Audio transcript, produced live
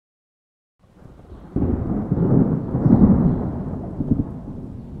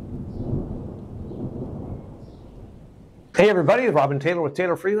Hey everybody, Robin Taylor with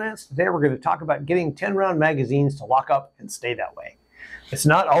Taylor Freelance. Today we're going to talk about getting 10-round magazines to lock up and stay that way. It's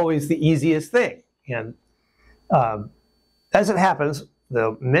not always the easiest thing, and as it happens,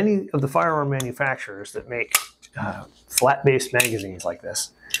 many of the firearm manufacturers that make flat-based magazines like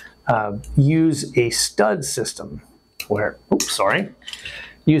this use a stud system where,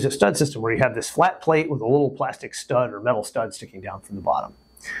 use a stud system where you have this flat plate with a little plastic stud or metal stud sticking down from the bottom.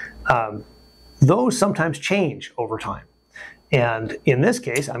 Those sometimes change over time. And in this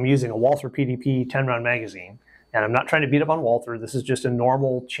case, I'm using a Walther PDP 10-round magazine, and I'm not trying to beat up on Walther. This is just a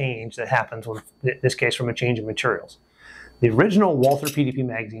normal change that happens, in this case, from a change of materials. The original Walther PDP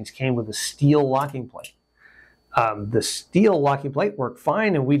magazines came with a steel locking plate. The steel locking plate worked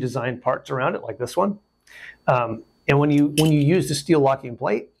fine, and we designed parts around it like this one. And when you use the steel locking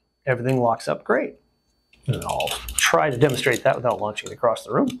plate, everything locks up great. And I'll try to demonstrate that without launching it across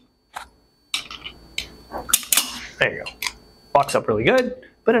the room. There you go. Locks up really good,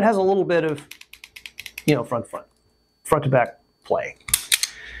 but it has a little bit of, front to back play.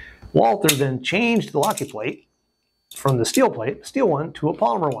 Walther then changed the locking plate from the steel one, to a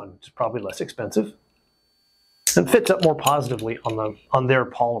polymer one. It's probably less expensive and fits up more positively on their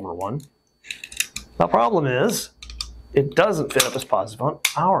polymer one. The problem is it doesn't fit up as positive on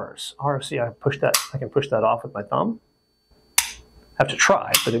ours. See, I can push that off with my thumb. Have to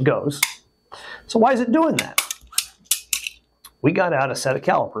try, but it goes. So why is it doing that? We got out a set of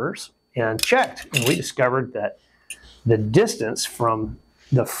calipers and checked, and we discovered that the distance from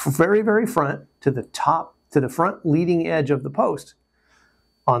the very, very front to the front leading edge of the post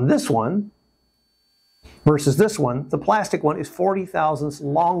on this one versus this one, the plastic one is 40 thousandths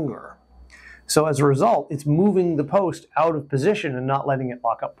longer. So as a result, it's moving the post out of position and not letting it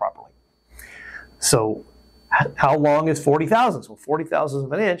lock up properly. So how long is 40 thousandths? Well, 40 thousandths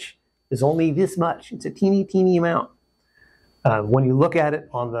of an inch is only this much. It's a teeny, teeny amount. When you look at it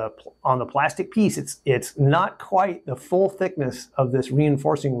on the plastic piece, it's not quite the full thickness of this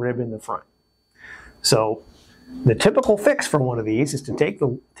reinforcing rib in the front. So the typical fix for one of these is to take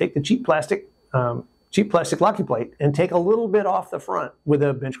the cheap plastic locking plate and take a little bit off the front with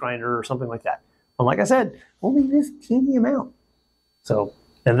a bench grinder or something like that. And like I said, only this teeny amount.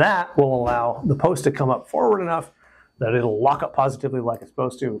 And that will allow the post to come up forward enough that it'll lock up positively like it's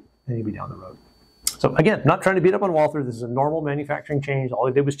supposed to, and you'll be down the road. So again, not trying to beat up on Walther. This is a normal manufacturing change. All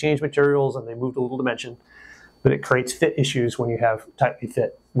they did was change materials and they moved a little dimension, but it creates fit issues when you have tightly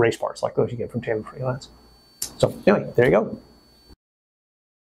fit race parts like those you get from Taylor Freelance. So anyway, there you go.